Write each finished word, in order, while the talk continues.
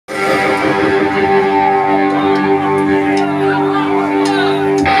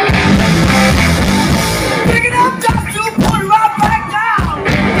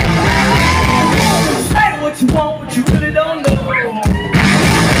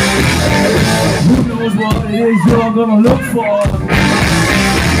knows what it is you're gonna look for.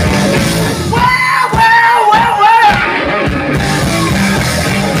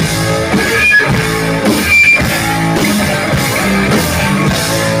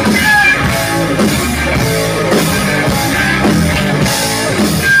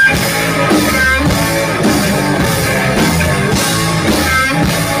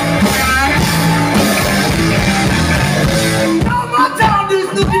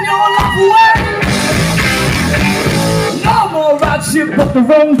 Shit but the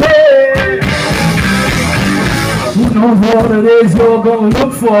wrong day. Who knows what it is you're gonna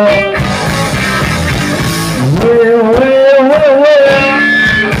look for? Well.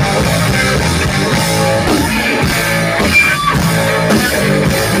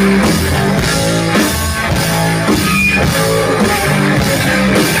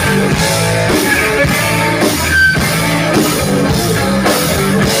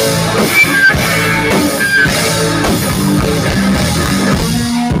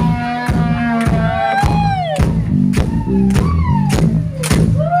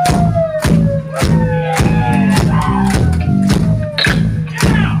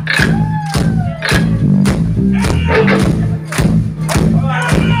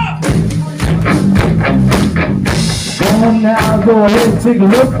 Now go ahead and take a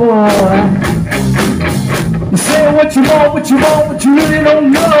look, boy. You say what you want, but you really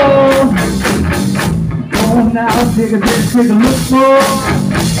don't know. Go on now, take a look, boy.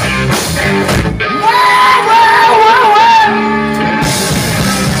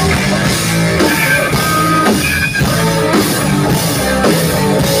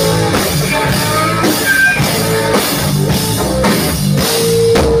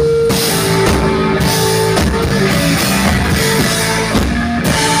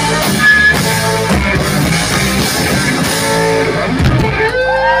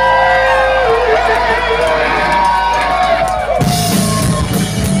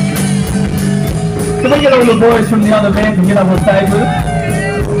 Can we get all the boys from the other band to get up on stage with us?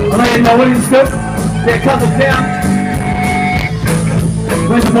 I know you know what is good. Yeah, cut them down.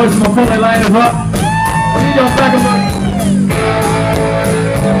 Where's the boys from my family lane as well? What are you doing back and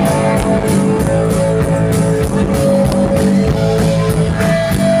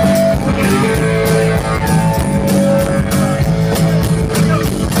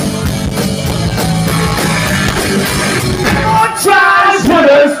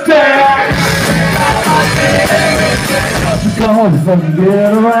because if I can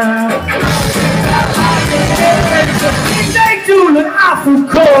get around, they do look awful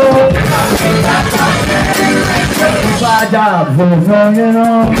cold. If I die before hanging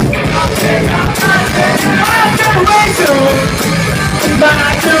on, my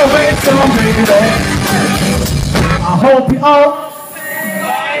generation, baby. I hope you all,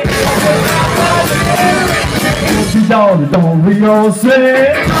 if you don't be all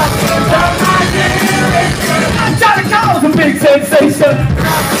sick. Johnny Call's a big sensation.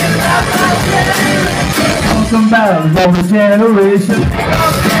 Talking about the generation.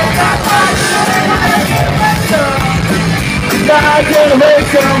 My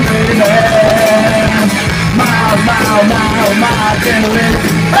generation, baby. My generation.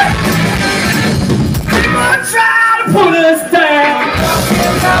 Hey! I'm trying to put us down.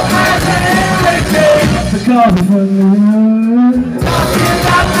 Because of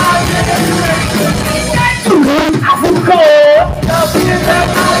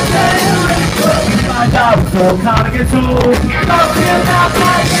my job is so kind of get old.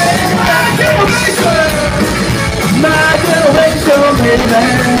 My generation, baby. My generation.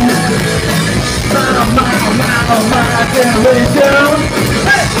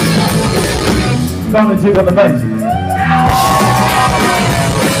 Hey! Come and check on the bass.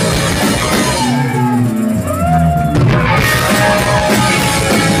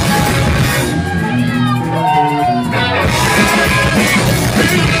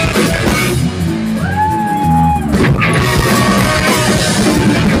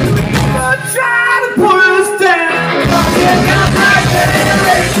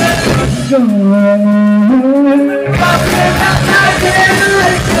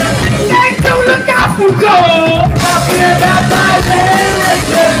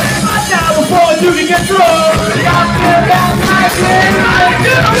 Before you can get through,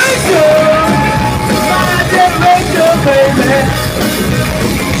 my generation, baby.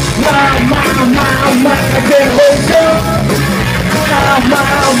 My generation.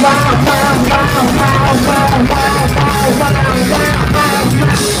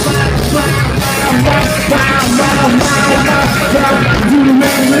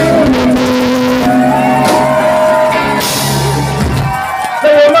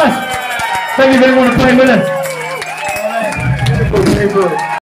 Thank you very much. Thank you for everyone to play with us.